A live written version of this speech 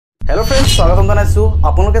Hello friends, স্বাগতম জানাইছো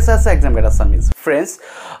আপোনালোকে চাই আছে এক্সাম গেট আসামিজ ফ্ৰেন্ডস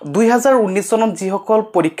 2019 চনত যিসকল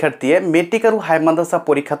পৰীক্ষাৰ্থীয়ে মেট্ৰিক আৰু হাই মাদ্ৰাসা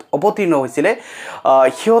পৰীক্ষাত অৱতীৰ্ণ হৈছিল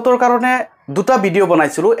হিয়তৰ কাৰণে দুটা ভিডিও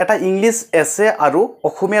বনাইছিলো এটা ইংলিশ এছে আৰু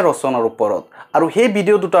অসমীয়া ৰচনাৰ ওপৰত আৰু সেই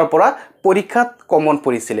ভিডিও দুটাৰ পৰা পৰীক্ষাত কমন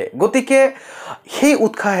পৰিছিল গতিকে সেই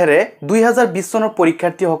উৎসাহেৰে 2020 চনৰ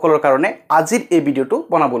পৰীক্ষাৰ্থীসকলৰ কাৰণে আজিৰ এই ভিডিওটো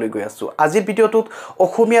বনাবলৈ গৈ আছো আজিৰ ভিডিওটোত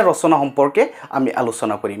অসমীয়া ৰচনা সম্পৰ্কে আমি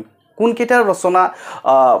আলোচনা কৰিম কোন কেইটা ৰচনা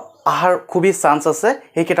আহাৰ খুবই চান্স আছে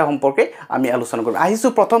সেই কেইটা সম্পৰ্কে আমি আলোচনা কৰিম আহিছো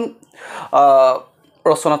প্ৰথম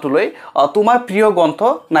ৰচনাটোলৈ তোমাৰ প্ৰিয় গ্ৰন্থ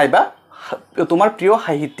নাইবা তোমাৰ প্ৰিয়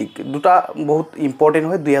সাহিত্যিক দুটা বহুত ইম্পৰ্টেন্ট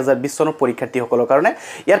হয় 2020 চনৰ পৰীক্ষাৰ্থীসকলৰ কাৰণে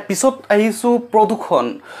ইয়াৰ পিছত আহিছো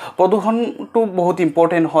প্ৰদূষণটো বহুত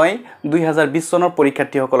ইম্পৰ্টেন্ট হয় 2020 চনৰ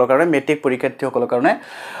পৰীক্ষাৰ্থীসকলৰ কাৰণে মেট্ৰিক পৰীক্ষাৰ্থীসকলৰ কাৰণে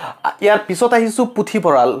ইয়াৰ পিছত আহিছো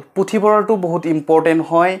পুথিভঁৰালটো বহুত ইম্পৰ্টেন্ট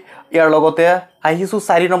হয় ইয়াৰ লগতে আহিছো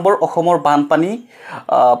 4 নম্বৰ অসমৰ বানপানী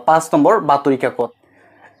 5 নম্বৰ বাতৰি কাকত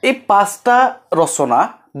এই পাঁচটা ৰচনা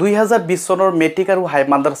 2020 চনৰ মেট্ৰিক আৰু হাই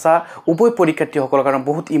মাদ্ৰাসা উভয় পৰীক্ষাৰ্থীসকলৰ কাৰণে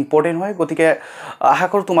বহুত ইম্পৰ্টেন্ট হয় গতিকে আশা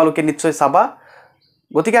কৰো তোমালোকে নিশ্চয় চাবা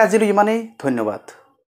গতিকে আজিলৈ ইমানেই ধন্যবাদ